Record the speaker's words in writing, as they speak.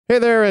Hey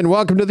there, and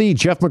welcome to the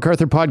Jeff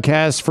MacArthur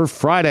podcast for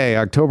Friday,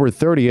 October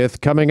 30th.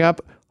 Coming up,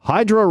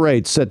 hydro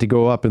rates set to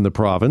go up in the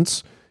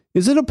province.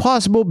 Is it a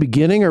possible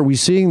beginning? Are we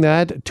seeing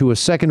that to a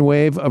second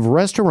wave of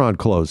restaurant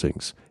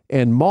closings?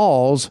 And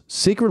malls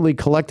secretly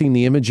collecting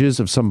the images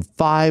of some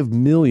 5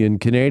 million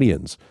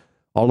Canadians.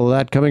 All of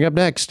that coming up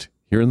next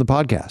here in the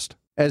podcast.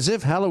 As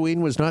if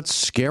Halloween was not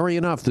scary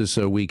enough this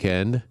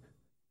weekend,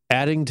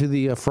 adding to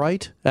the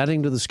fright,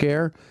 adding to the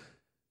scare,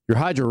 your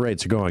hydro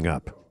rates are going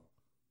up.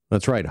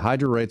 That's right.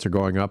 Hydro rates are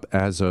going up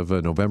as of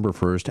November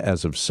 1st,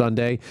 as of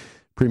Sunday.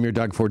 Premier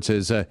Doug Ford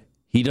says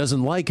he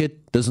doesn't like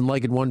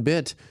it one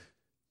bit.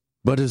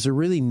 But is there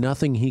really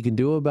nothing he can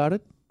do about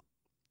it?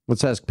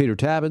 Let's ask Peter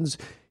Tabuns.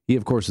 He,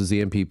 of course, is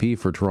the MPP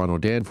for Toronto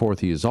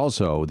Danforth. He is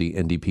also the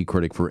NDP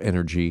critic for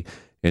energy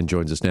and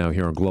joins us now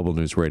here on Global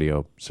News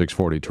Radio,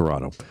 640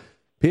 Toronto.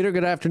 Peter,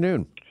 good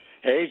afternoon.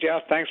 Hey,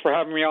 Jeff. Thanks for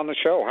having me on the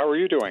show. How are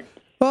you doing?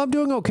 Well, I'm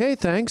doing okay,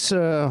 thanks.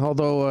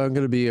 Although I'm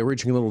going to be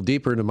reaching a little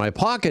deeper into my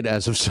pocket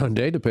as of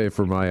Sunday to pay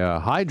for my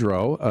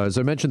hydro. As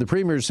I mentioned, the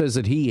Premier says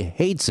that he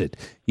hates it.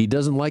 He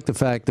doesn't like the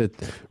fact that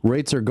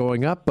rates are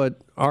going up.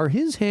 But are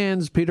his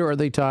hands, Peter, are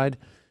they tied?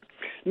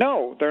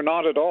 No, they're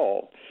not at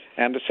all.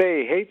 And to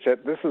say he hates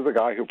it, this is the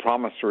guy who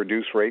promised to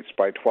reduce rates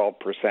by 12%.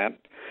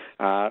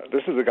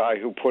 This is the guy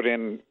who put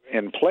in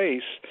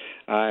place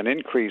an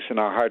increase in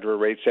our hydro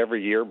rates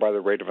every year by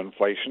the rate of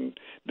inflation.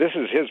 This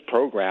is his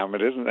program.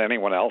 It isn't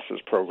anyone else's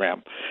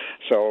program.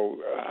 So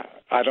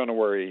I don't know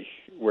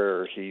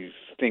where he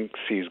thinks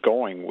he's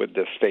going with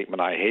this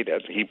statement, I hate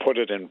it. He put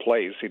it in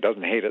place. He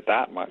doesn't hate it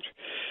that much.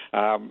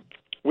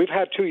 We've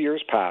had 2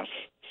 years pass,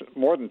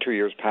 more than 2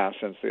 years pass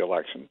since the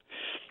election.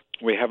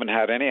 We haven't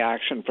had any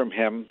action from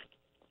him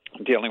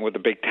dealing with the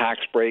big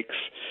tax breaks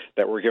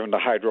that were given to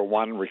Hydro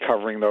One,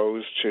 recovering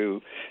those to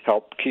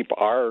help keep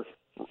our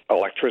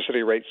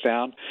electricity rates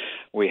down.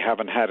 We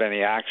haven't had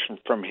any action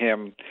from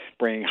him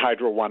bringing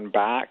Hydro One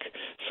back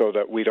so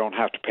that we don't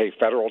have to pay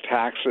federal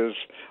taxes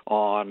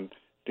on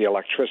the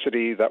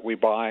electricity that we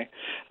buy.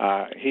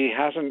 He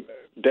hasn't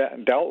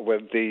dealt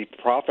with the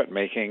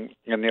profit-making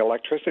in the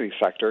electricity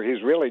sector.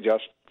 He's really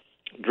just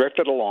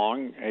drifted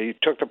along. He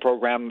took the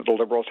program that the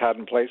Liberals had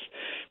in place,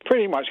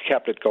 pretty much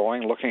kept it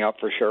going, looking out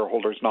for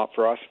shareholders, not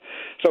for us.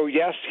 So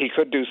yes, he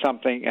could do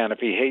something, and if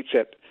he hates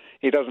it,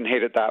 he doesn't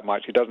hate it that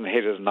much. He doesn't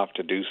hate it enough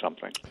to do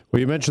something. Well,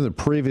 you mentioned the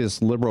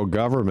previous Liberal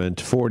government.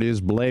 Ford is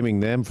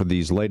blaming them for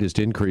these latest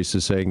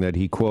increases, saying that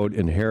he, quote,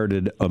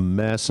 inherited a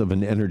mess of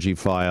an energy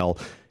file.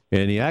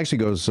 And he actually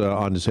goes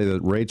on to say that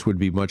rates would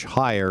be much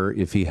higher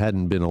if he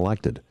hadn't been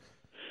elected.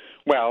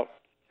 Well,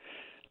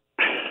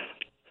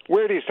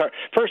 where do you start?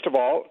 First of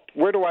all,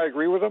 where do I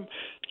agree with him?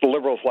 The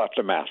Liberals left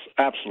a mess.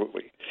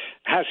 Absolutely.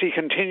 Has he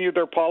continued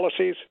their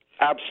policies?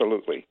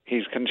 Absolutely.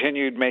 He's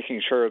continued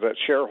making sure that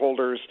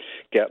shareholders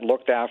get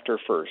looked after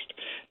first.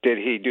 Did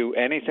he do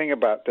anything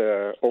about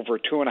the over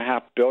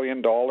 $2.5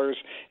 billion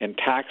in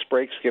tax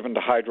breaks given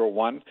to Hydro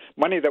One?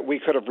 Money that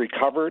we could have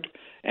recovered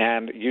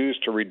and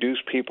used to reduce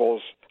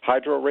people's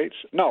hydro rates?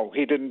 No,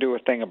 he didn't do a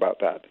thing about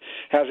that.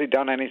 Has he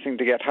done anything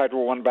to get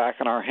Hydro One back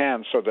in our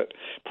hands so that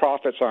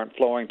profits aren't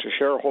flowing to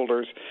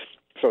shareholders,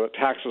 so that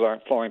taxes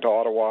aren't flowing to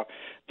Ottawa?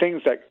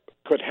 Things that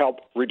could help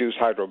reduce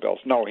hydro bills.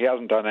 No, he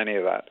hasn't done any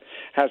of that.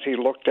 Has he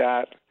looked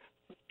at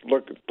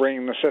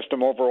bringing the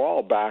system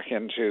overall back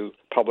into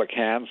public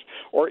hands,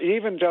 or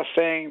even just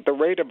saying the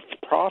rate of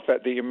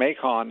profit that you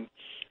make on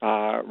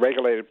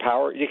regulated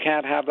power, you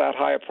can't have that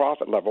high a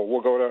profit level.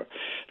 We'll go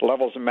to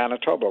levels in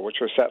Manitoba,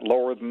 which are set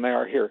lower than they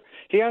are here.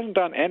 He hasn't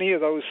done any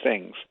of those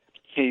things.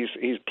 He's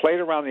played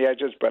around the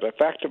edges, but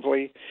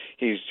effectively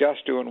he's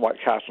just doing what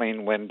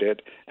Kathleen Wynne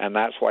did, and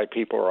that's why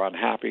people are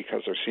unhappy,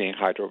 because they're seeing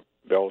hydro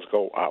bills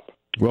go up.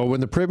 Well,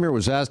 when the Premier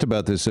was asked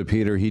about this,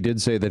 Peter, he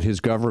did say that his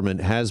government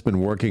has been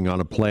working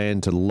on a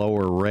plan to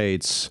lower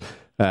rates.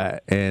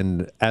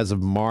 And as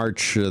of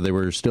March, they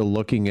were still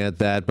looking at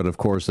that. But of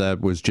course,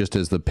 that was just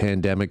as the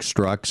pandemic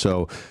struck.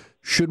 So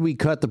should we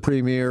cut the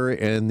Premier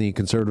and the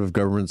Conservative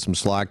government some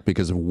slack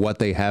because of what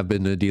they have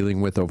been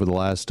dealing with over the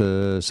last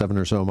 7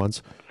 or so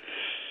months?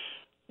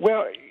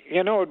 Well,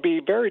 you know, it'd be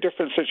a very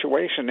different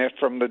situation if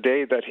from the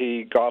day that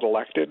he got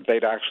elected,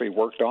 they'd actually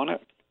worked on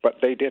it, but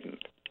they didn't.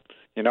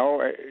 You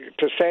know,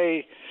 to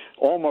say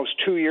almost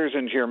 2 years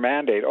into your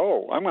mandate,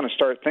 oh, I'm going to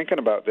start thinking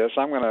about this,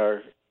 I'm going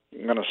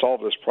to solve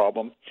this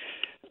problem.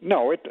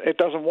 No, it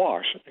doesn't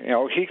wash. You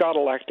know, he got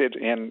elected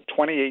in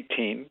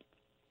 2018,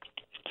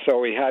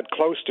 so he had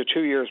close to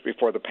 2 years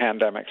before the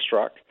pandemic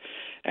struck.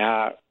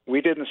 We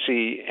didn't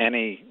see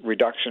any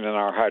reduction in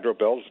our hydro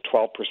bills,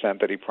 12%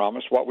 that he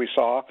promised. What we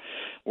saw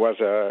was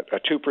a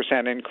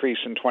 2% increase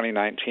in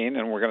 2019,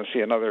 and we're going to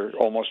see another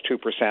almost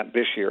 2%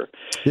 this year.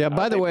 Yeah,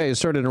 by the way,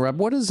 sorry to interrupt,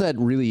 what does that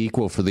really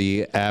equal for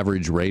the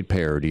average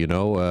ratepayer? Do you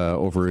know,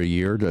 over a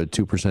year, a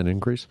 2%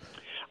 increase?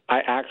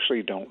 I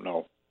actually don't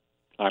know.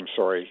 I'm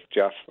sorry,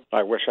 Jeff.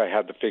 I wish I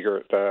had the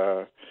figure.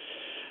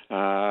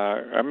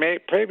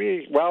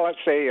 Maybe, well, let's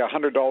say a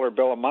 $100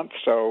 bill a month,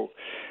 so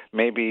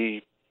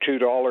maybe $2,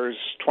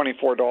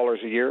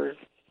 $24 a year.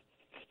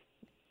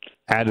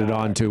 Added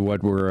on to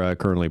what we're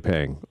currently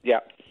paying. Yeah.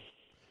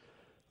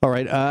 All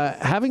right.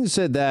 Having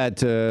said that,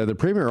 the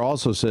Premier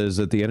also says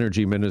that the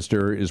Energy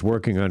Minister is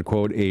working on,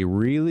 quote, a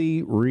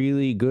really,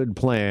 really good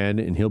plan,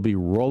 and he'll be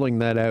rolling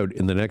that out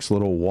in the next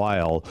little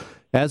while.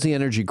 As the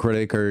energy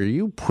critic, are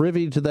you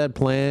privy to that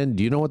plan?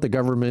 Do you know what the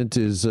government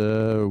is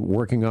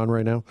working on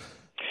right now?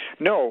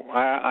 No,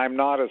 I'm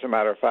not, as a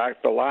matter of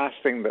fact. The last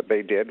thing that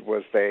they did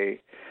was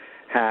they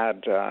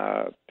had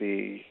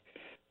the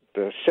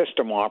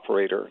system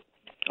operator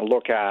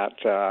look at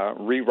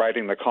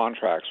rewriting the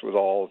contracts with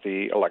all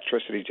the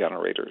electricity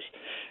generators.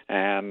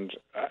 And,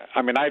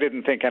 I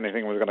didn't think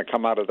anything was going to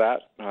come out of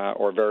that,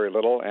 or very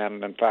little.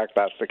 And, in fact,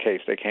 that's the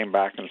case. They came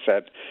back and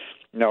said,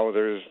 no,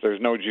 there's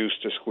no juice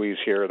to squeeze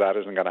here. That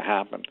isn't going to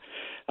happen.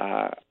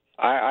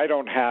 I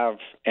don't have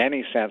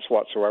any sense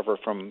whatsoever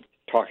from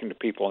talking to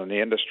people in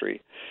the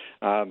industry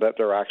that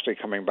they're actually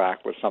coming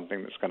back with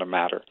something that's going to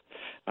matter.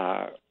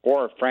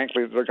 Or,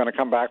 frankly, they're going to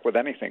come back with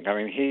anything.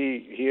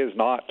 He is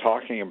not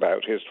talking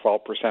about his 12%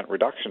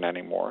 reduction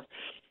anymore.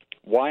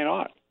 Why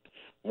not?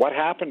 What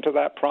happened to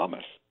that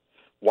promise?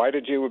 Why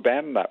did you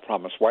abandon that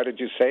promise? Why did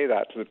you say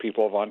that to the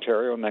people of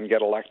Ontario and then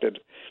get elected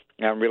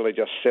and really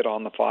just sit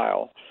on the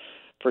file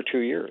for 2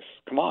 years?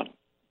 Come on.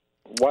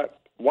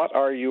 What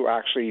are you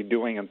actually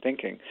doing and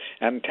thinking?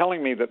 And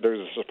telling me that there's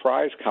a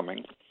surprise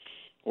coming,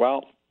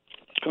 well,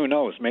 who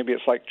knows? Maybe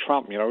it's like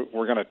Trump,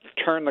 we're going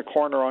to turn the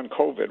corner on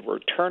COVID. We're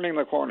turning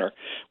the corner.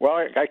 Well,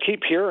 I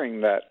keep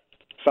hearing that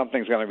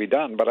something's going to be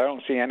done, but I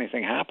don't see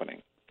anything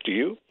happening. Do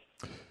you?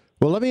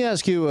 Well, let me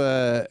ask you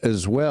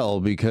as well,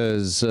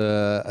 because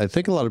I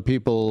think a lot of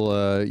people,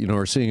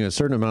 are seeing a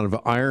certain amount of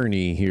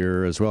irony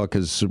here as well,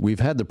 because we've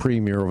had the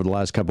Premier over the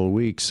last couple of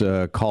weeks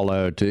call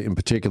out, in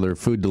particular,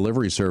 food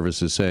delivery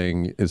services,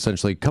 saying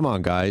essentially, come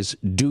on, guys,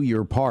 do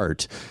your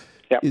part.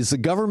 Yep. Is the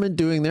government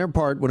doing their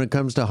part when it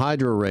comes to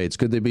hydro rates?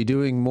 Could they be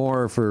doing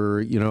more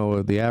for,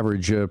 the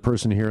average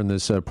person here in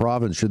this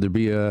province? Should there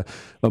be a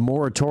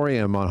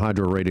moratorium on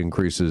hydro rate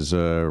increases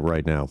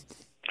right now?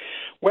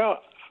 Well,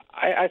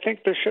 I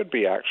think there should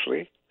be,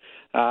 actually.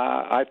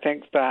 I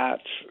think that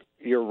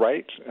you're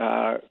right.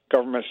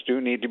 Governments do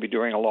need to be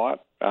doing a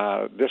lot.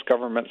 This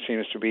government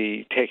seems to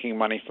be taking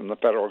money from the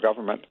federal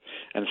government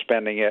and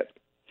spending it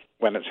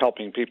when it's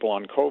helping people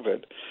on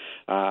COVID.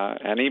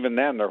 And even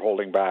then, they're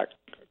holding back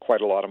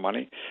quite a lot of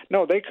money.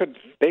 No, they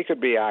could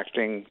be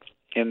acting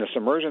in this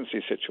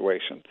emergency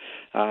situation.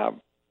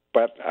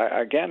 But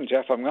again,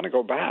 Jeff, I'm going to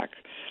go back.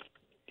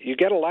 You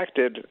get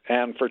elected,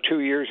 and for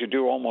 2 years you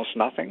do almost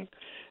nothing,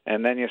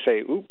 and then you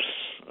say, "Oops,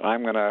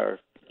 I'm going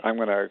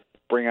to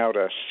bring out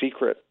a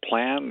secret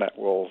plan that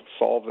will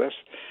solve this."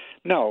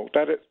 No,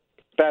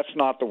 that's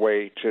not the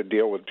way to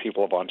deal with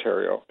people of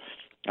Ontario.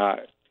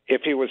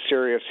 If he was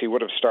serious, he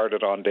would have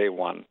started on day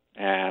one,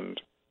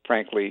 and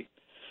frankly,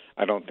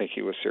 I don't think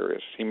he was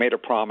serious. He made a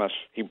promise,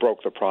 he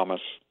broke the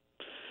promise,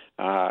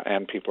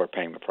 and people are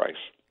paying the price.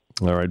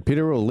 All right,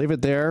 Peter, we'll leave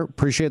it there.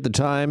 Appreciate the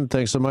time.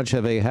 Thanks so much.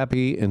 Have a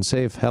happy and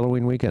safe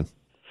Halloween weekend.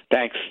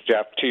 Thanks,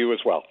 Jeff. To you as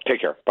well.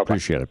 Take care. Bye-bye.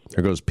 Appreciate it.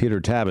 There goes Peter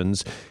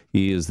Tabuns.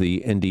 He is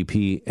the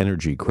NDP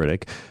energy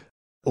critic.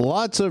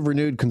 Lots of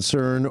renewed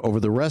concern over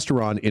the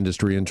restaurant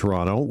industry in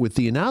Toronto with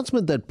the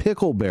announcement that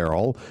Pickle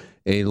Barrel,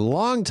 a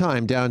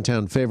longtime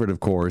downtown favorite, of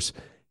course,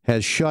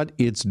 has shut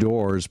its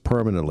doors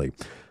permanently.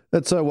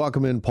 Let's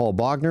welcome in Paul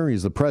Bogner.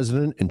 He's the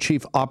president and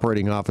chief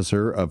operating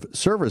officer of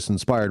Service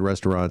Inspired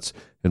Restaurants,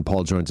 and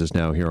Paul joins us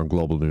now here on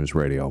Global News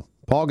Radio.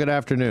 Paul, good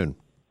afternoon.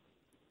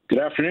 Good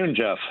afternoon,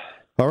 Jeff.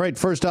 All right,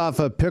 first off,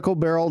 Pickle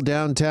Barrel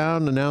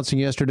downtown announcing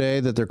yesterday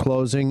that they're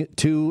closing.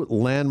 2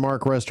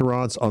 landmark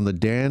restaurants on the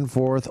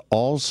Danforth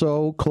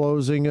also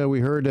closing, we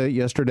heard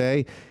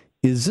yesterday.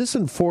 Is this,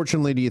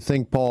 unfortunately, do you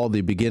think, Paul,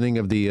 the beginning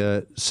of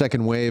the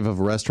second wave of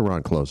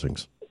restaurant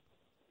closings?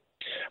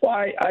 Well,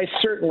 I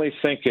certainly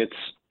think it's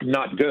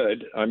not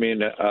good.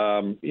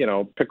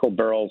 Pickle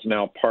Barrel's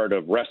now part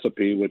of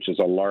Recipe, which is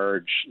a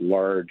large,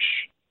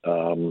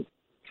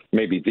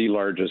 maybe the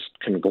largest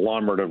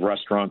conglomerate of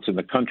restaurants in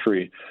the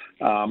country.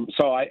 I'm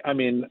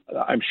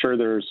sure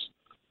there's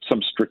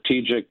some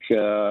strategic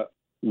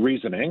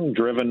reasoning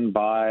driven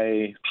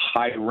by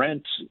high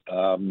rent,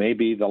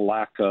 maybe the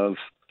lack of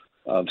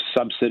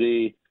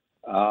subsidy,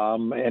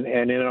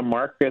 and in a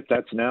market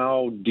that's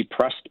now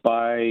depressed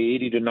by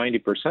 80 to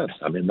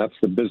 90%. That's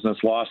the business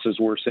losses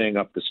we're seeing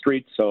up the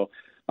street. So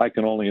I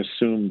can only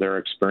assume they're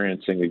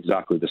experiencing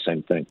exactly the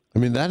same thing.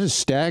 That is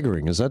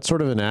staggering. Is that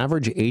sort of an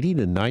average 80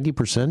 to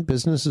 90%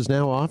 business is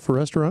now off for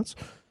restaurants?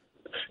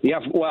 Yeah,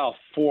 well,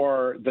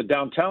 for the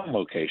downtown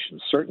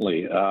locations,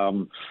 certainly.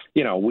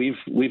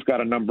 We've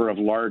got a number of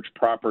large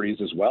properties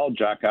as well.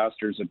 Jack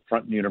Astor's at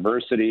Fronton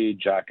University,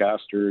 Jack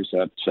Astor's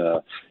at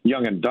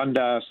Yonge and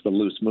Dundas, the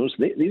Loose Moose.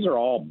 These are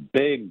all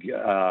big,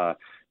 8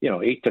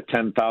 to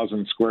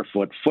 10,000 square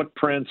foot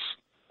footprints.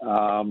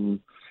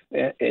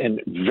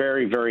 And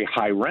very, very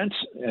high rent,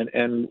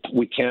 and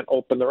we can't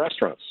open the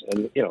restaurants.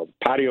 And,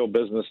 patio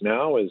business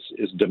now is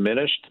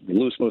diminished.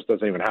 Loose Moose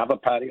doesn't even have a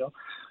patio.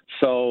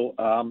 So,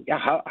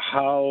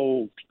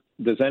 how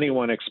does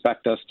anyone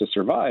expect us to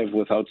survive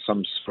without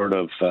some sort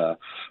of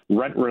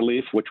rent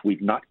relief, which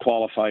we've not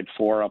qualified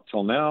for up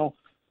till now,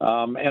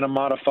 and a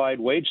modified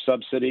wage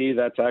subsidy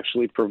that's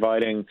actually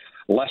providing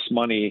less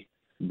money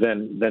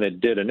than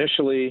it did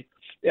initially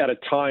at a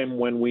time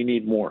when we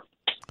need more.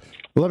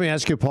 Well, let me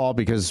ask you, Paul,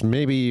 because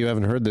maybe you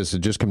haven't heard this. It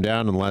just come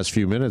down in the last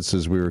few minutes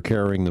as we were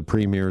carrying the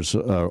Premier's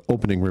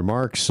opening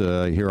remarks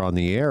here on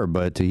the air.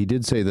 But he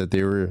did say that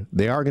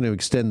they are going to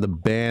extend the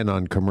ban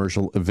on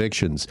commercial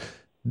evictions.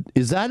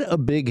 Is that a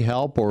big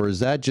help, or is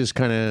that just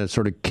kind of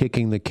sort of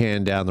kicking the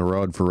can down the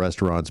road for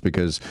restaurants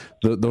because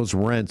those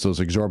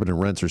exorbitant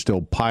rents are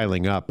still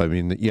piling up? I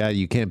mean, yeah,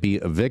 you can't be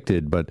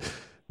evicted, but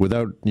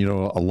without, a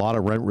lot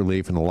of rent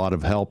relief and a lot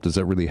of help, does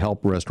that really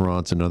help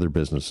restaurants and other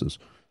businesses?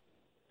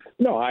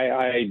 No,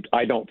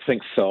 I don't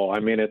think so. I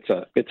mean, it's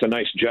a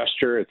nice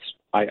gesture.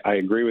 I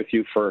agree with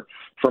you. For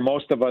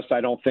most of us, I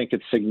don't think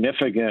it's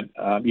significant.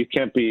 You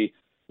can't be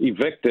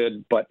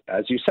evicted, but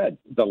as you said,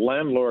 the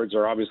landlords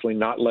are obviously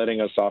not letting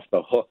us off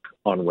the hook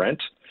on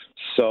rent.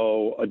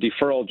 So a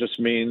deferral just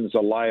means a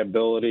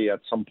liability at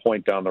some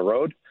point down the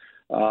road.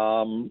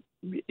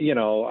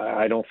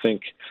 I don't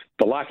think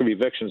the lack of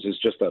evictions is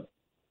just a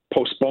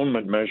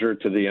postponement measure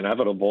to the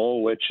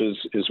inevitable, which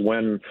is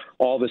when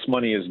all this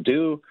money is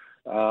due.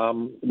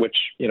 Which,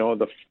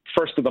 the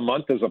first of the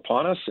month is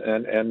upon us.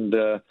 And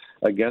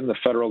again, the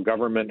federal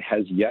government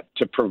has yet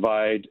to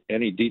provide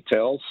any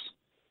details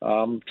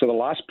to the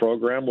last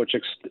program, which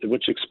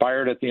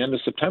expired at the end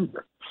of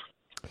September.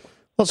 I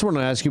also want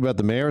to ask you about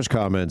the mayor's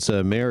comments.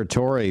 Mayor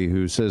Tory,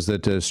 who says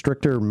that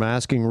stricter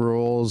masking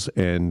rules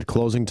and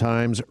closing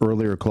times,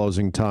 earlier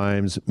closing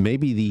times, may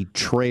be the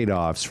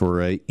trade-offs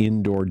for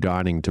indoor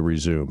dining to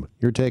resume.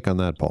 Your take on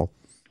that, Paul?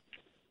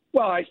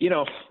 Well,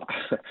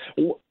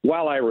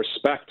 while I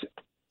respect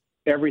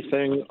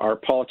everything our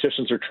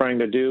politicians are trying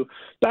to do,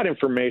 that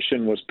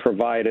information was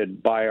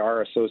provided by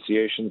our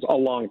associations a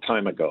long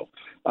time ago.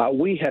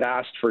 We had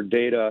asked for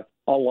data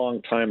a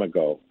long time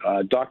ago.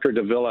 Dr.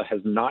 Davila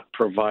has not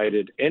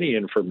provided any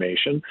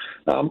information.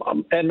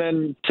 And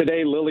then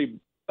today, Lily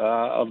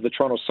of the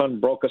Toronto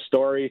Sun broke a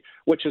story,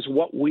 which is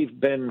what we've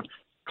been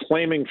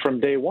claiming from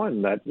day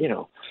one, that,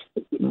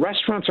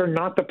 restaurants are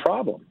not the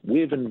problem.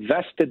 We've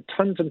invested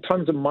tons and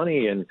tons of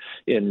money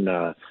in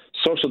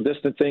social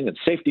distancing and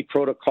safety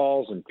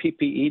protocols and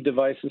PPE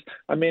devices.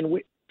 I mean,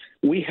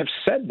 we have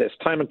said this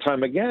time and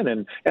time again,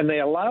 and they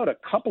allowed a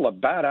couple of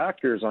bad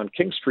actors on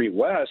King Street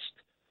West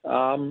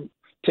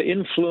to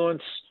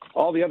influence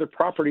all the other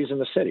properties in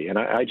the city. And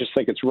I just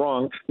think it's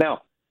wrong.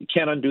 Now, you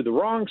can't undo the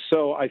wrong,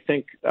 so I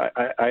think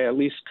I at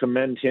least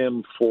commend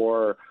him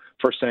for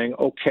saying,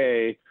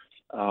 okay,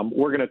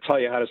 we're going to tell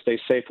you how to stay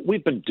safe.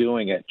 We've been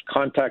doing it.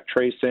 Contact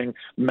tracing,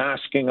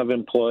 masking of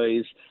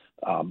employees,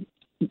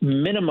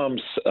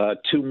 minimums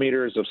 2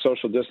 meters of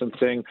social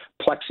distancing,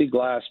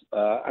 plexiglass.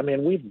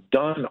 We've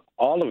done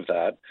all of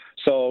that.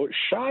 So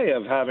shy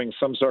of having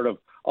some sort of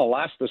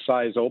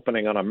elasticized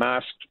opening on a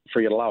mask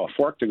for you to allow a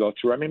fork to go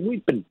through,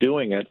 we've been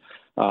doing it.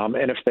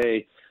 And if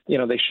they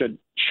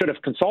should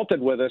have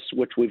consulted with us,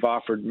 which we've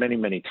offered many,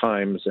 many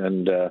times.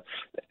 And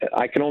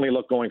I can only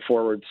look going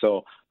forward.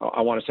 So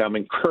I want to say I'm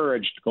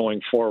encouraged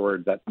going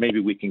forward that maybe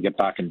we can get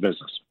back in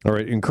business. All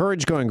right.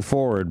 Encouraged going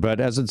forward. But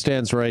as it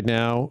stands right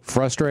now,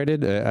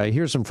 frustrated? I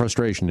hear some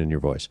frustration in your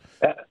voice.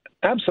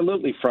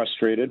 Absolutely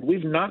frustrated.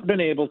 We've not been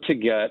able to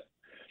get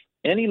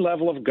any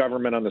level of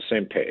government on the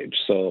same page.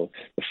 So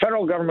the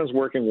federal government is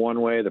working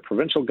one way, the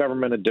provincial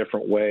government a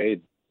different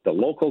way, the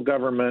local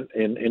government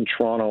in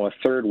Toronto a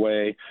third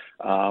way.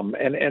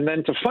 And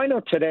then to find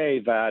out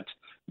today that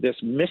this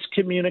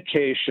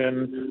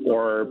miscommunication,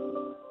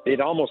 or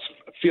it almost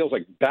feels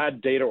like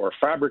bad data or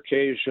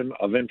fabrication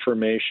of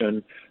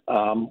information,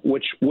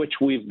 which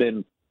we've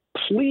been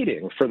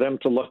pleading for them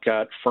to look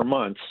at for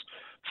months,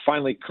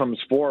 finally comes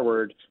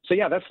forward. So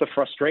yeah, that's the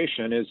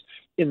frustration. Is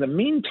in the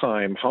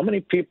meantime, how many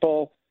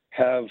people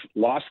have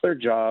lost their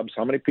jobs?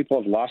 How many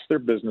people have lost their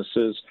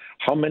businesses?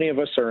 How many of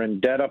us are in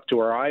debt up to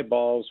our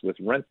eyeballs with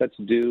rent that's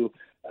due,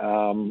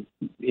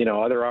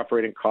 other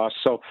operating costs?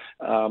 So,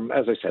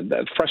 as I said,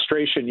 that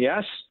frustration,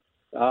 yes.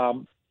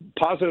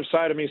 Positive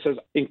side of me says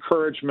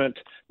encouragement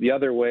the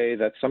other way,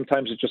 that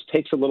sometimes it just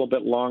takes a little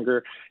bit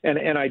longer.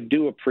 And I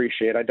do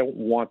appreciate, I don't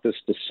want this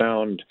to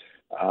sound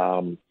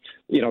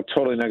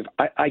totally negative.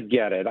 I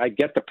get it. I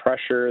get the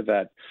pressure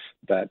that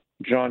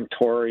John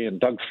Tory and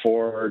Doug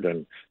Ford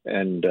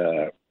and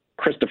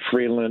Krista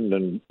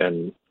Freeland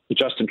and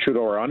Justin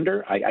Trudeau are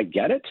under. I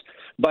get it.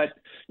 But,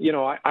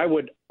 I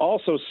would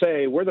also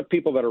say we're the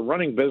people that are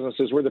running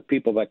businesses. We're the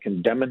people that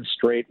can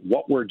demonstrate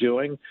what we're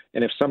doing.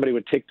 And if somebody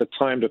would take the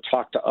time to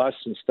talk to us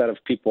instead of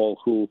people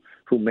who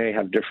may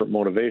have different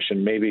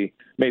motivation, maybe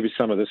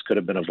some of this could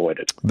have been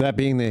avoided. That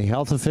being the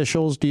health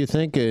officials, do you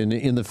think,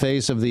 in the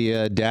face of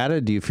the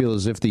data, do you feel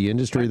as if the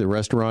industry, the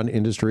restaurant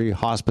industry,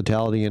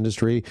 hospitality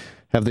industry,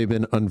 have they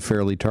been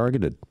unfairly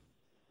targeted?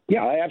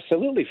 Yeah, I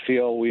absolutely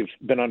feel we've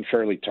been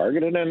unfairly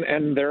targeted,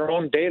 and their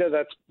own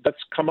data that's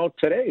come out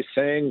today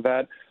saying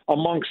that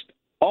amongst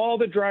all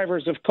the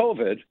drivers of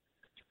COVID,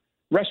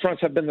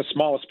 restaurants have been the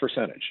smallest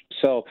percentage.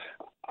 So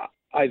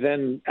I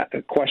then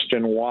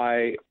question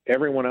why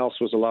everyone else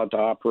was allowed to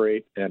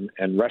operate and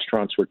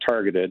restaurants were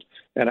targeted.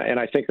 And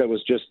I think that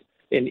was just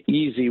an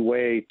easy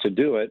way to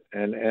do it.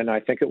 And I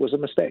think it was a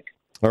mistake.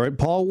 All right,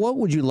 Paul, what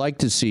would you like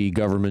to see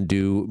government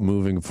do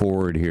moving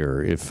forward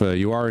here? If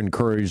you are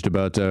encouraged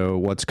about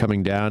what's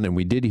coming down, and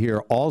we did hear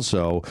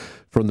also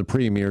from the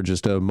Premier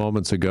just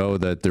moments ago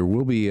that there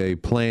will be a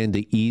plan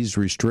to ease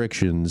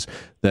restrictions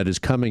that is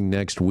coming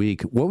next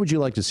week. What would you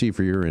like to see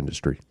for your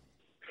industry?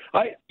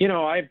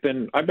 I've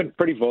been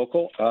pretty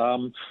vocal.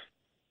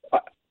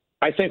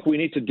 I think we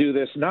need to do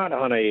this not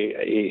on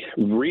a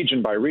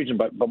region by region,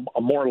 but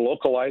a more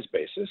localized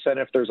basis. And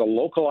if there's a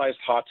localized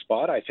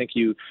hotspot, I think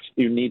you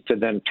need to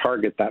then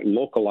target that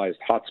localized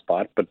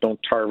hotspot, but don't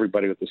tar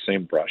everybody with the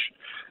same brush.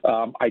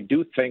 I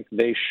do think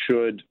they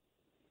should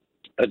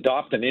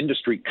adopt an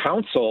industry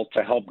council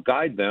to help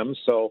guide them.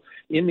 So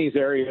in these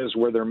areas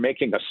where they're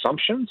making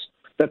assumptions,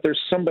 that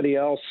there's somebody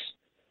else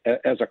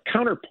as a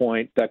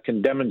counterpoint that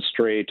can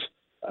demonstrate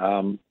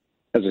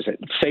as I said,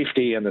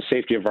 safety and the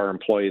safety of our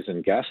employees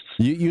and guests.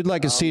 You'd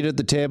like a seat at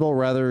the table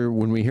rather,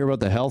 when we hear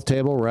about the health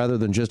table, rather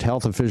than just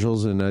health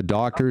officials and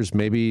doctors,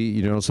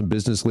 maybe, some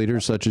business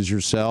leaders such as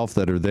yourself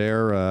that are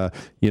there,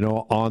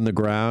 on the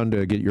ground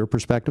to get your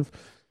perspective?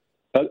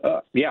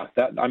 Yeah,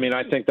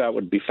 I think that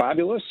would be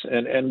fabulous.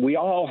 And we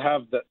all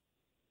have the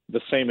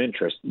same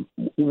interest.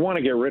 We want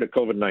to get rid of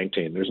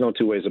COVID-19. There's no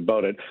two ways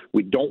about it.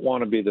 We don't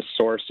want to be the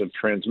source of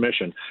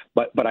transmission,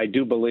 but I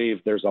do believe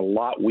there's a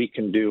lot we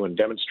can do and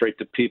demonstrate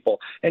to people.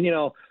 And,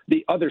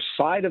 the other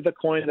side of the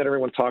coin that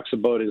everyone talks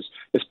about is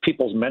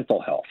people's mental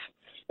health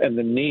and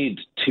the need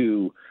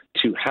to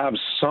have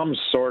some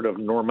sort of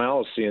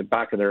normalcy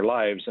back in their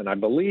lives. And I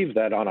believe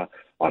that on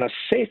a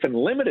safe and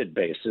limited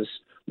basis,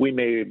 we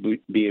may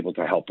be able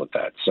to help with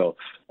that. So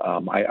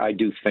I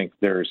do think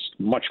there's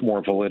much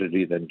more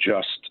validity than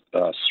just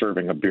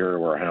serving a beer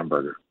or a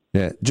hamburger.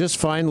 Yeah. Just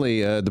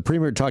finally, the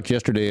Premier talked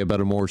yesterday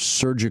about a more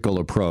surgical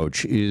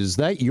approach. Is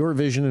that your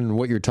vision and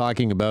what you're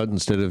talking about?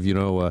 Instead of,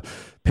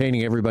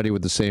 painting everybody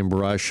with the same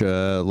brush,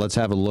 let's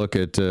have a look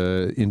at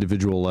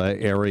individual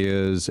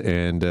areas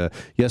and,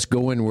 yes,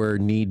 go in where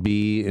need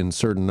be in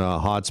certain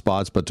hot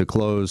spots, but to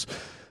close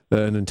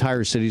an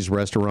entire city's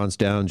restaurants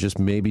down just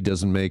maybe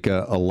doesn't make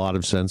a lot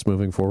of sense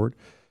moving forward?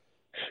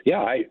 Yeah,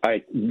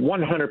 I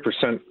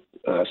 100%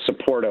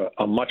 support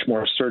a much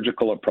more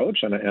surgical approach,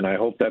 and I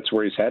hope that's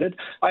where he's headed.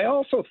 I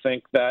also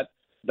think that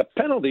the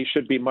penalty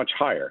should be much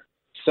higher.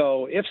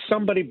 So if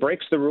somebody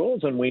breaks the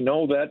rules, and we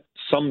know that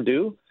some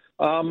do,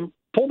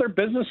 pull their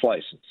business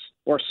license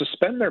or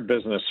suspend their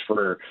business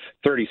for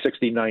 30,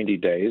 60, 90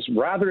 days,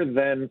 rather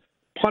than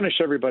punish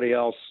everybody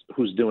else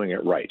who's doing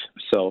it right.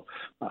 So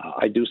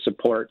I do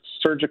support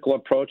surgical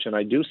approach, and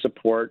I do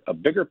support a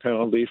bigger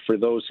penalty for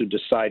those who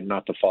decide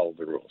not to follow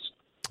the rules.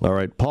 All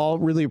right, Paul,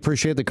 really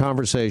appreciate the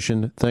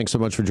conversation. Thanks so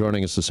much for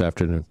joining us this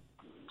afternoon.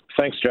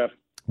 Thanks, Jeff.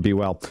 Be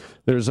well.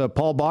 There's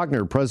Paul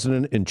Bogner,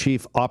 President and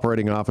Chief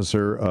Operating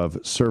Officer of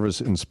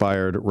Service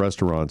Inspired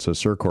Restaurants,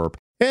 CIRCORP.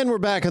 And we're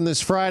back on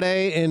this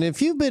Friday, and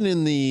if you've been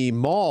in the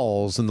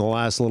malls in the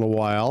last little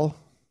while,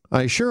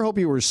 I sure hope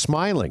you were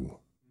smiling,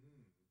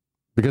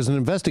 because an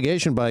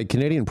investigation by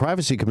Canadian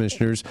privacy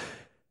commissioners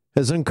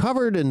has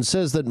uncovered and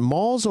says that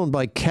malls owned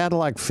by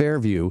Cadillac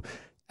Fairview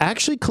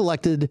actually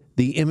collected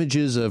the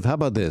images of, how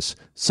about this,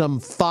 some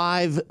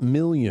 5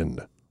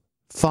 million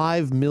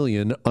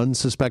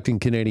unsuspecting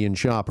Canadian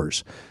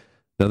shoppers.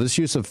 Now, this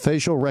use of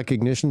facial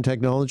recognition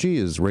technology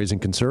is raising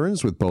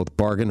concerns with both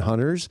bargain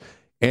hunters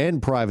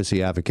and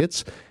privacy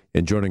advocates.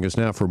 And joining us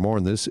now for more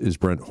on this is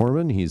Brent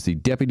Horman. He's the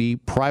Deputy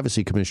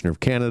Privacy Commissioner of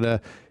Canada,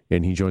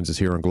 and he joins us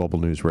here on Global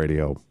News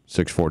Radio,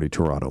 640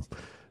 Toronto.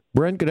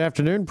 Brent, good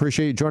afternoon.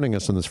 Appreciate you joining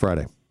us on this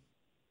Friday.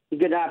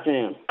 Good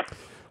afternoon.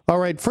 All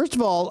right. First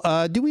of all,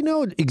 do we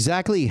know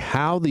exactly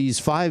how these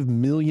 5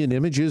 million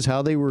images,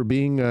 how they were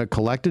being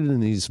collected in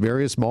these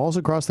various malls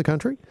across the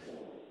country?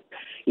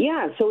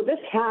 Yeah, so this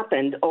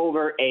happened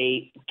over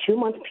a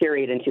 2-month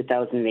period in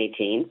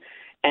 2018.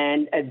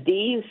 And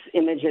these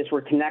images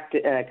were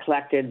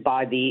collected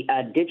by the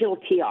digital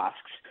kiosks,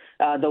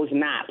 those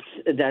maps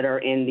that are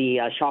in the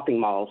shopping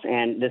malls.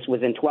 And this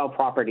was in 12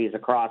 properties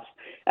across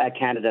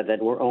Canada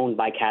that were owned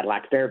by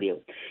Cadillac Fairview.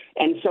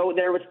 And so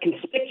there was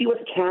conspicuous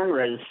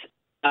cameras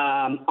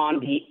on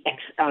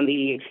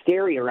the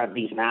exterior of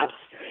these maps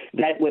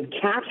that would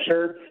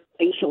capture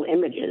facial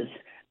images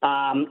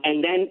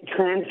and then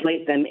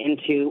translate them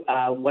into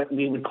what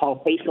we would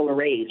call facial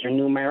arrays or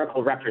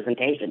numerical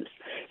representations.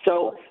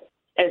 So,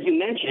 as you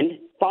mentioned,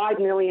 5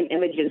 million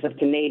images of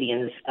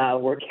Canadians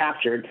were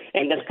captured,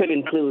 and this could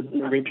include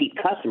repeat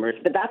customers,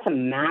 but that's a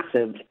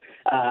massive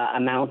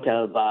amount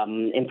of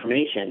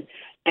information.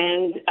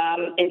 And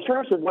in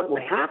terms of what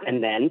would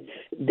happen then,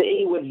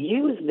 they would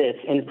use this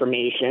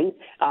information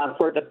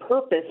for the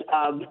purpose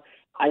of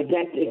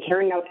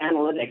carrying out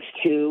analytics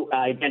to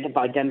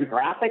identify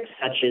demographics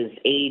such as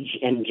age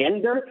and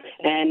gender,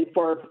 and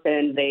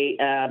they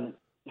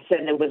said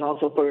it was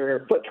also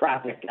for foot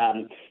traffic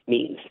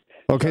means.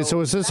 Okay, so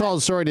was this all,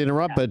 sorry to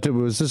interrupt, but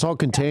was this all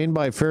contained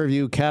by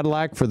Fairview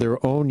Cadillac for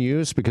their own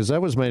use? Because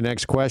that was my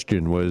next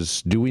question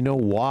was, do we know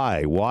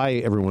why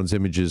everyone's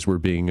images were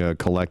being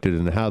collected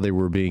and how they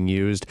were being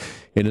used?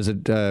 And is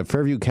it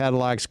Fairview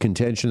Cadillac's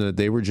contention that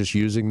they were just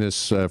using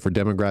this for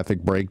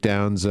demographic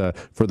breakdowns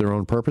for their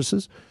own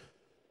purposes?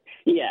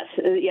 Yes,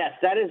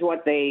 that is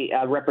what they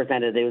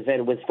represented. They said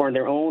it was for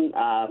their own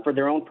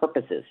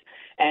purposes.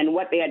 And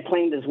what they had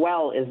claimed as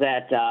well is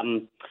that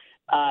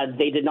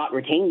they did not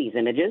retain these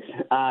images,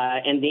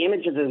 and the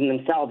images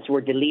themselves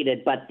were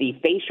deleted, but the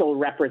facial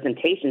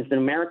representations, the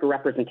numerical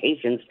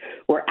representations,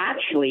 were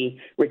actually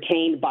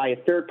retained by a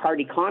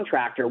third-party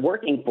contractor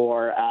working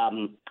for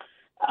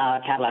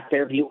Cadillac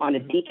Fairview on a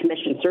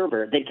decommissioned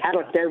server that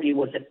Cadillac Fairview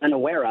was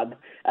unaware of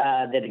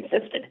that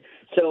existed.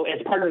 So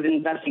as part of the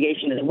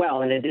investigation as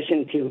well, in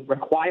addition to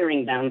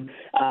requiring them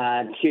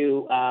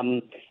to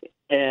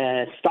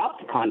stop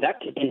the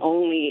conduct and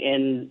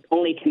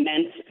only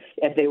commence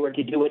if they were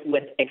to do it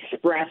with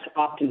express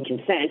opt-in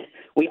consent,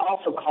 we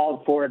also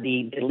called for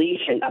the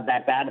deletion of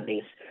that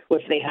database,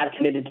 which they have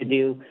committed to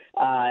do,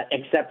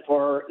 except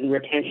for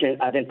retention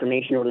of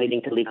information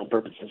relating to legal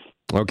purposes.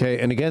 Okay,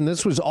 and again,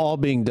 this was all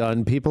being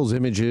done. People's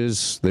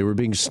images, they were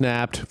being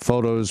snapped.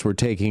 Photos were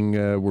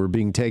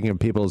being taken of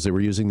people as they were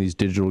using these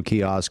digital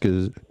kiosks,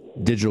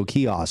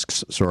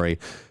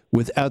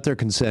 without their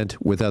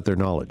consent, without their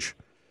knowledge.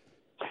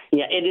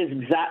 Yeah,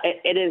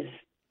 it is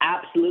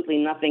absolutely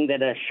nothing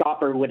that a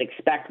shopper would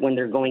expect when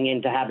they're going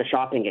in to have a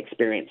shopping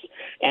experience.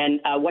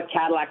 And what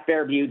Cadillac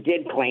Fairview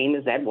did claim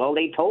is that, well,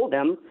 they told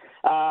them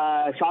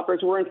shoppers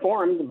were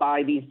informed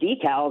by these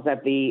decals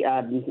at the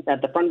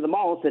front of the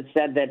malls that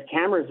said that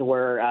cameras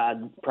were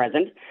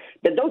present.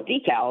 But those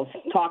decals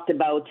talked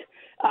about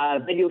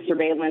video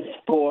surveillance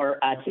for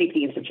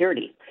safety and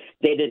security.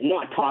 They did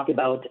not talk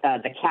about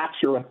the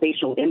capture of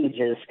facial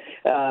images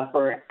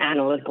for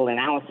analytical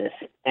analysis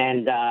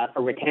and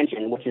for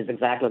retention, which is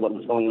exactly what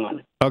was going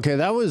on. Okay,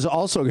 that was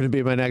also going to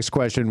be my next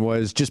question,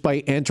 was just by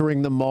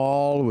entering the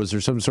mall, was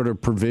there some sort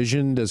of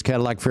provision? Does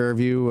Cadillac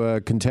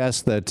Fairview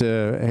contest that,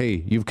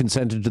 hey, you've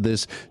consented to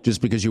this just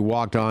because you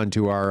walked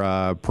onto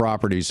our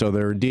property? So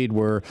there indeed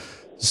were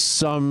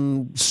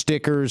some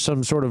stickers,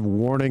 some sort of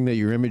warning that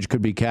your image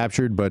could be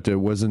captured, but it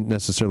wasn't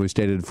necessarily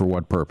stated for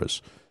what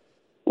purpose.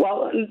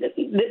 Well,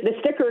 the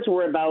stickers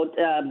were about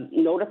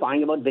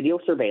notifying about video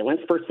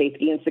surveillance for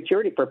safety and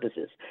security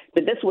purposes.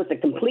 But this was a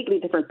completely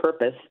different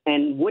purpose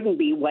and wouldn't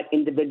be what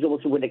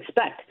individuals would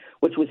expect,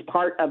 which was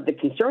part of the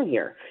concern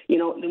here. You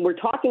know, we're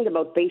talking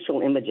about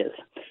facial images,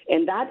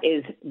 and that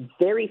is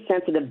very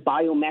sensitive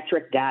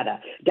biometric data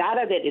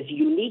that is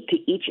unique to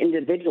each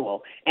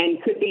individual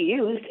and could be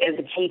used as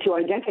a key to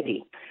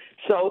identity.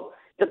 So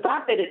the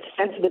fact that it's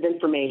sensitive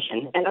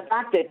information and the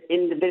fact that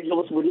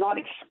individuals would not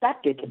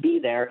expect it to be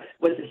there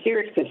was a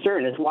serious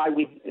concern, is why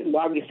we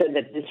said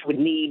that this would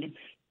need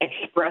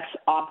express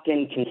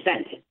opt-in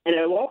consent. And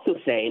I will also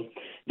say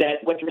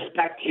that with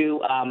respect to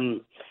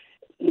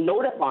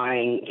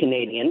notifying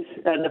Canadians,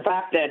 the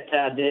fact that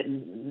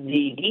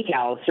the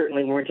decals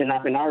certainly weren't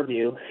enough in our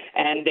view,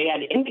 and they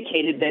had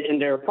indicated that in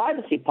their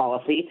privacy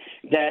policy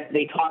that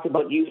they talk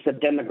about use of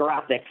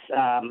demographics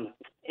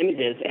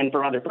images and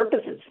for other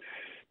purposes.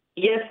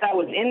 Yes, that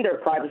was in their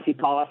privacy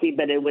policy,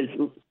 but it was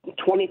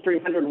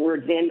 2,300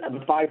 words in of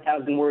a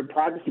 5,000-word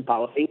privacy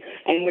policy.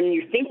 And when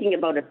you're thinking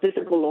about a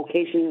physical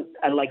location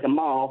like a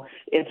mall,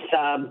 it's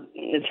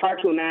hard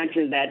to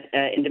imagine that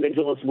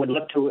individuals would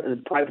look to a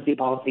privacy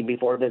policy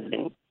before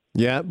visiting.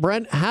 Yeah,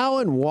 Brent, how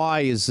and why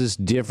is this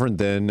different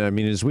than, I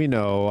mean, as we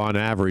know, on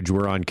average,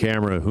 we're on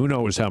camera. Who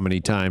knows how many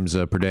times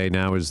per day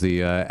now is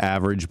the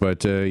average,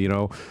 but, you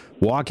know,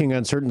 walking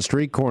on certain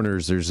street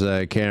corners, there's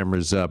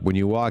cameras up. When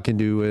you walk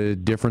into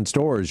different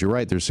stores, you're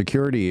right, there's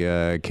security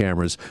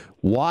cameras.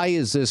 Why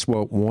is this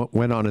what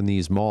went on in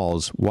these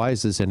malls? Why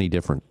is this any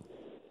different?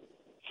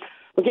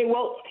 Okay,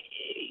 well,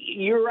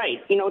 you're right.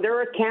 You know, there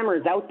are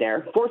cameras out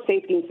there for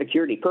safety and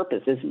security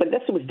purposes, but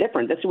this was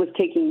different. This was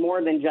taking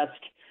more than just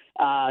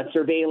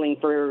surveilling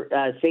for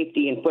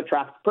safety and foot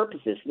traffic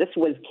purposes. This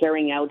was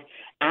carrying out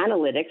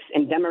analytics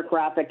and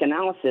demographic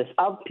analysis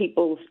of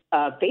people's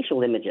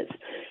facial images.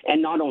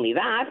 And not only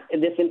that,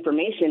 this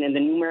information and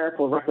the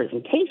numerical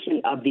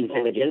representation of these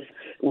images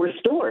were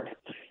stored.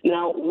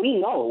 Now, we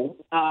know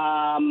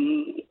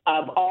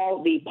of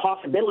all the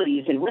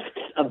possibilities and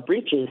risks of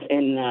breaches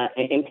in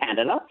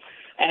Canada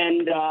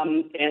and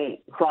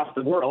across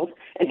the world.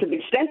 And to the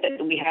extent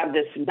that we have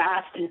this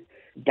vast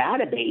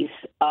database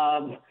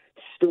of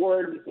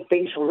stored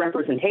facial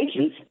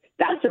representations,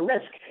 that's a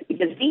risk,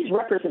 because these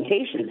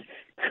representations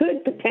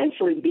could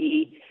potentially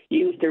be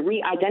used to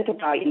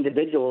re-identify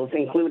individuals,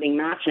 including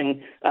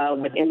matching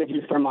with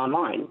images from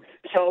online.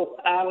 So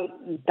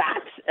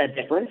that's a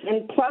difference.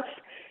 And plus,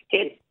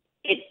 it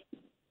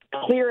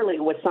clearly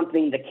was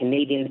something that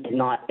Canadians did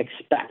not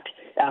expect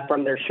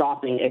from their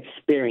shopping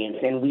experience.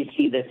 And we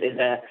see this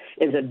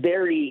as a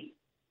very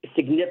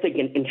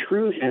significant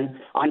intrusion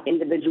on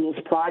individuals'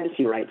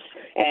 privacy rights.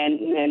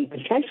 and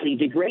potentially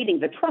degrading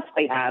the trust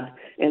they have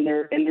in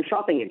their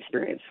shopping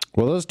experience.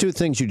 Well, those two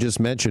things you just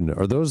mentioned,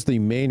 are those the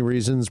main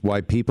reasons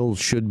why people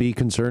should be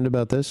concerned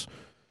about this?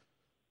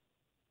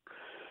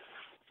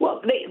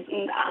 Well,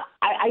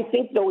 I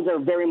think those are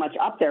very much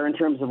up there in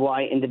terms of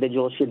why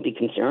individuals should be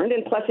concerned.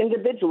 And plus,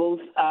 individuals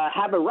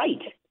have a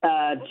right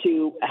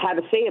to have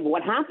a say of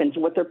what happens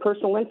with their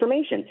personal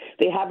information.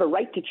 They have a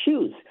right to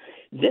choose.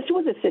 This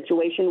was a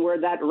situation where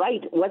that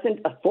right wasn't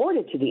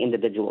afforded to the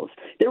individuals.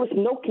 There was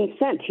no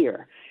consent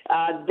here.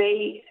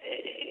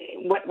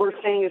 What we're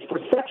saying is for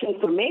such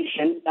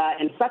information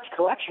and such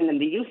collection and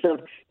the use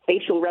of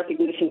facial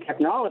recognition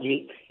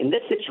technology in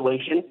this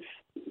situation,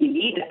 you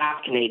need to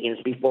ask Canadians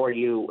before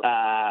you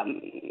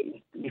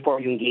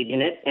engage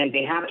in it, and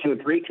they have to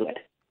agree to it.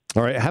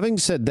 All right. Having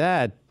said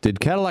that, did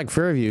Cadillac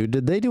Fairview,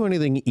 did they do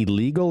anything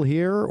illegal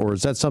here, or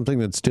is that something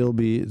that still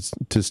be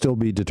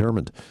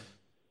determined?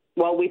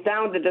 Well, we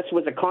found that this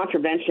was a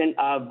contravention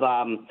of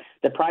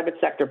the Private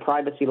Sector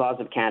Privacy Laws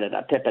of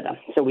Canada, PIPEDA.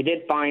 So we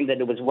did find that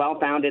it was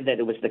well-founded, that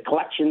it was the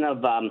collection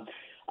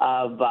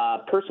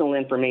of personal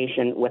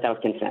information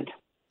without consent.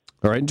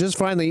 All right, and just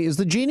finally, is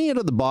the genie out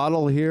of the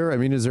bottle here? I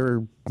mean, is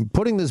there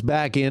putting this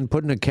back in,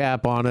 putting a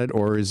cap on it,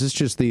 or is this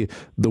just the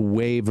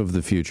wave of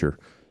the future?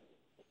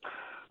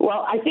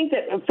 Well, I think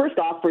that, first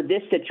off, for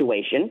this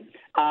situation,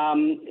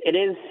 it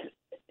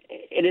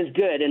is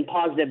good and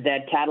positive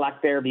that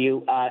Cadillac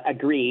Fairview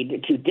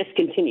agreed to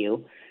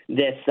discontinue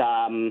this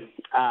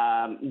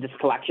this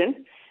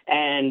collection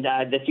and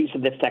this use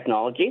of this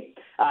technology.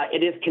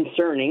 It is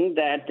concerning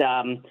that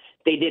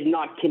they did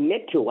not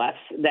commit to us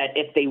that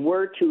if they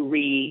were to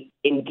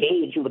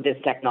re-engage with this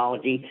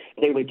technology,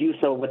 they would do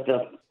so with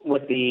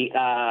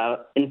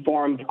the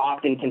informed,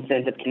 often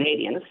consented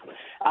Canadians.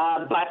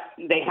 But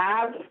they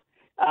have.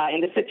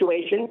 In this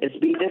situation, it's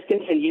being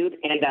discontinued,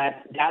 and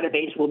that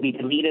database will be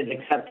deleted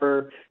except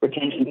for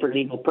retention for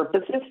legal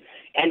purposes.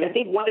 And I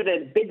think one of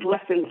the big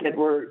lessons that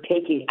we're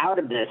taking out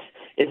of this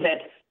is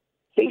that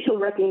facial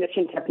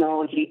recognition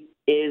technology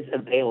is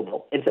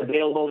available. It's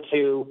available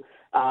to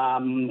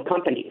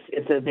companies.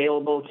 It's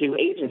available to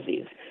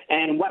agencies.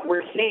 And what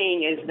we're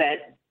saying is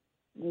that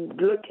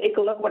take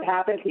a look what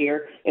happened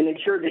here and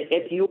ensure that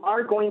if you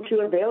are going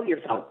to avail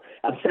yourself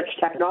of such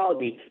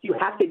technology, you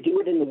have to do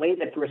it in a way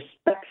that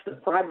respects the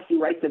privacy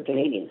rights of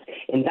Canadians.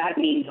 And that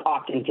means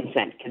opt-in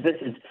consent, because this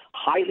is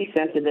highly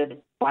sensitive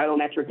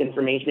biometric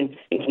information,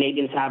 and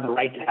Canadians have a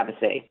right to have a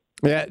say.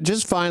 Yeah,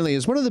 just finally,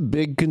 is one of the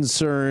big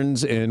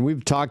concerns, and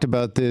we've talked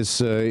about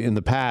this in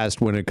the past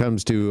when it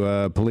comes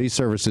to police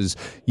services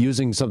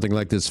using something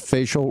like this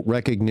facial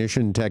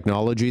recognition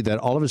technology, that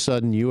all of a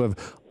sudden you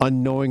have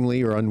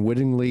unknowingly or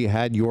unwittingly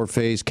had your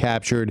face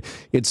captured.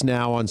 It's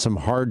now on some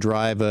hard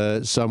drive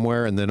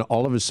somewhere, and then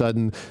all of a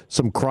sudden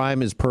some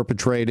crime is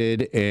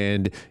perpetrated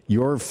and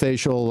your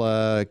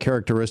facial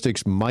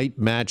characteristics might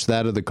match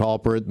that of the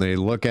culprit, and they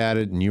look at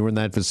it and you were in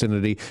that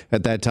vicinity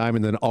at that time,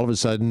 and then all of a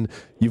sudden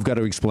you've got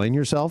to explain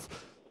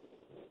yourself?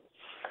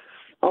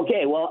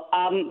 Okay, well,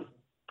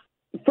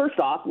 first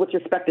off, with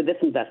respect to this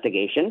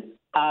investigation,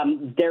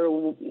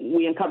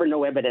 we uncovered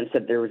no evidence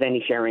that there was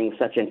any sharing of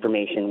such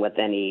information with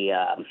any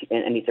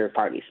third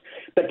parties.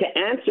 But to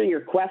answer your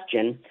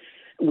question,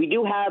 we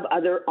do have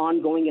other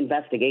ongoing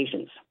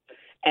investigations.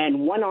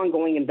 And one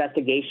ongoing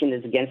investigation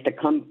is against a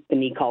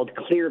company called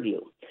Clearview.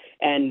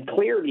 And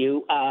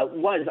Clearview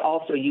was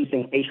also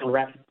using facial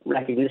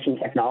recognition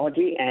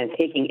technology and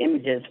taking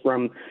images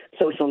from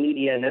social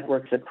media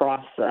networks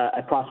across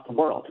the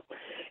world.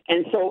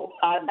 And so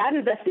that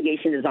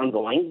investigation is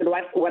ongoing. But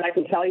what I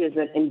can tell you is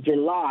that in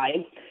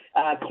July,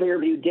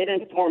 Clearview did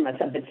inform us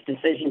of its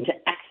decision to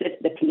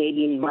exit the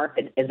Canadian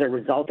market as a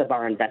result of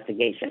our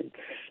investigation.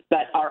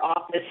 But our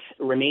office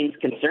remains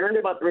concerned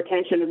about the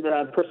retention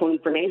of personal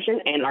information,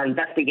 and our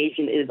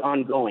investigation is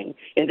ongoing.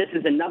 And this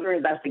is another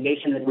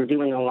investigation that we're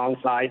doing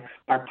alongside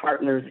our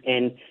partners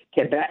in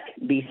Quebec,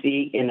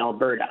 BC, and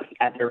Alberta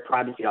at their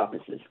privacy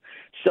offices.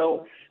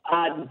 So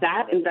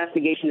that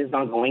investigation is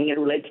ongoing. It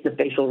relates to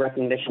facial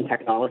recognition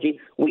technology.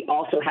 We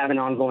also have an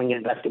ongoing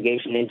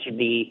investigation into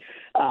the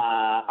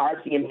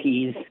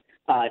RCMP's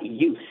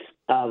use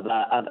of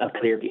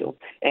Clearview.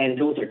 And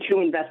those are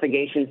two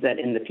investigations that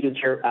in the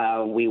future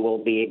we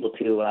will be able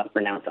to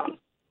pronounce on.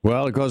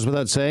 Well, it goes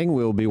without saying,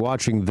 we'll be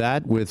watching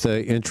that with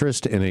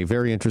interest in a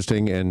very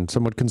interesting and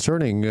somewhat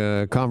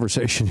concerning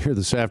conversation here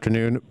this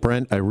afternoon.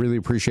 Brent, I really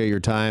appreciate your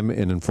time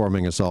in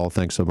informing us all.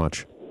 Thanks so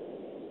much.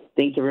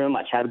 Thank you very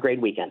much. Have a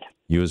great weekend.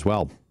 You as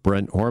well.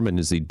 Brent Horman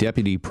is the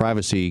Deputy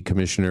Privacy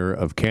Commissioner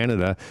of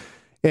Canada.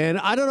 And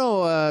I don't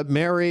know,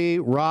 Mary,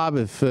 Rob,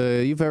 if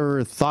you've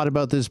ever thought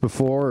about this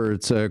before or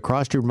it's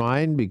crossed your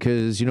mind,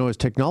 because, you know, as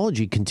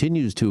technology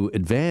continues to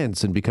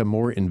advance and become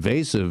more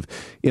invasive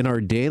in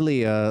our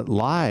daily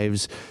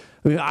lives,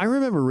 I mean, I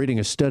remember reading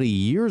a study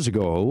years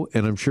ago,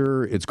 and I'm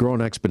sure it's grown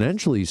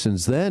exponentially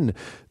since then.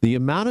 The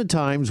amount of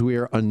times we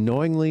are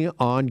unknowingly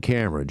on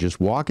camera, just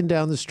walking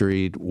down the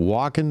street,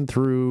 walking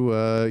through,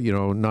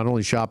 not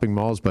only shopping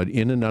malls, but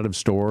in and out of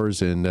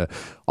stores and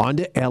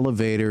onto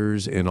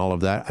elevators and all of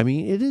that. I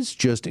mean, it is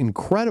just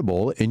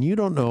incredible, and you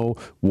don't know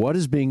what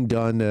is being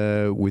done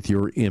with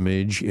your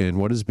image and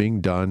what is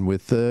being done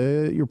with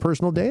your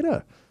personal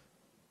data.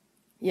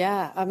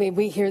 Yeah, I mean,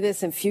 we hear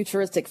this in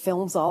futuristic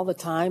films all the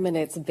time, and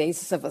it's the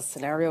basis of a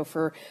scenario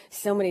for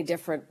so many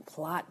different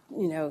plot,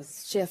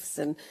 shifts,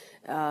 and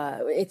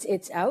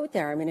it's out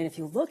there. I mean, and if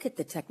you look at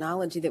the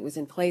technology that was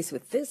in place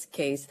with this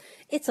case,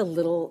 it's a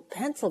little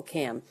pencil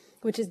cam,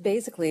 which is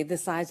basically the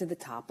size of the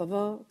top of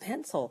a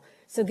pencil.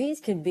 So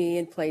these can be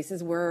in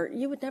places where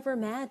you would never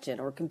imagine,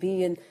 or can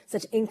be in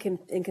such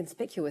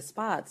inconspicuous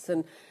spots,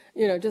 and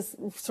just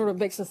sort of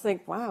makes us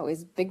think, wow,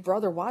 is Big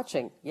Brother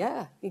watching?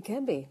 Yeah, he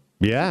can be.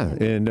 Yeah,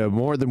 and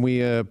more than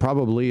we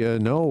probably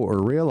know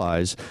or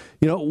realize.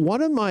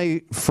 One of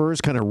my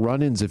first kind of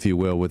run-ins, if you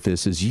will, with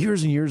this is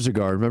years and years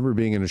ago. I remember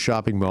being in a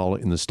shopping mall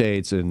in the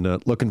States and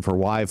looking for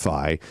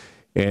Wi-Fi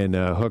and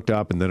hooked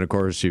up. And then, of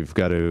course, you've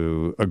got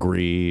to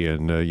agree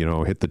and,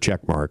 hit the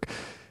check mark.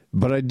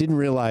 But I didn't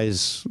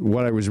realize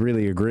what I was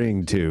really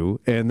agreeing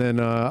to. And then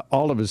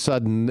all of a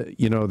sudden,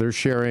 they're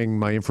sharing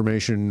my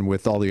information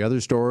with all the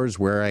other stores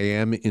where I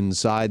am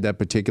inside that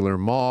particular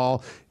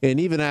mall. And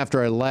even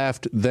after I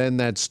left, then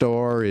that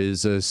store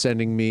is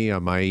sending me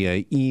on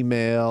my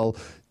email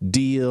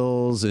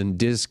deals and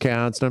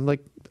discounts. And I'm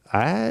like,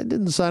 I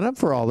didn't sign up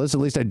for all this. At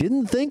least I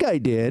didn't think I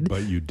did.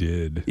 But you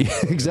did. Yeah,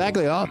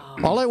 exactly.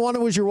 All I wanted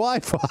was your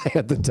Wi-Fi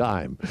at the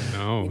time.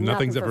 No,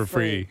 nothing's ever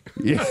free.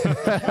 Yeah,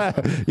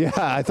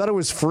 I thought it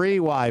was free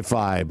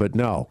Wi-Fi, but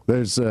no.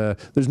 There's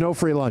no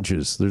free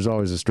lunches. There's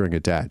always a string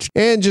attached.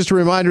 And just a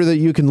reminder that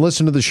you can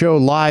listen to the show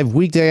live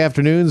weekday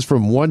afternoons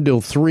from 1 till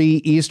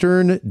 3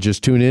 Eastern.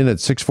 Just tune in at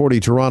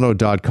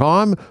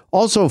 640toronto.com.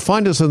 Also,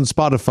 find us on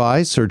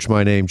Spotify. Search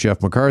my name,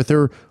 Jeff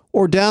MacArthur,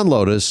 or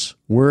download us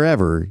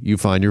wherever you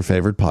find your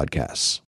favorite podcasts.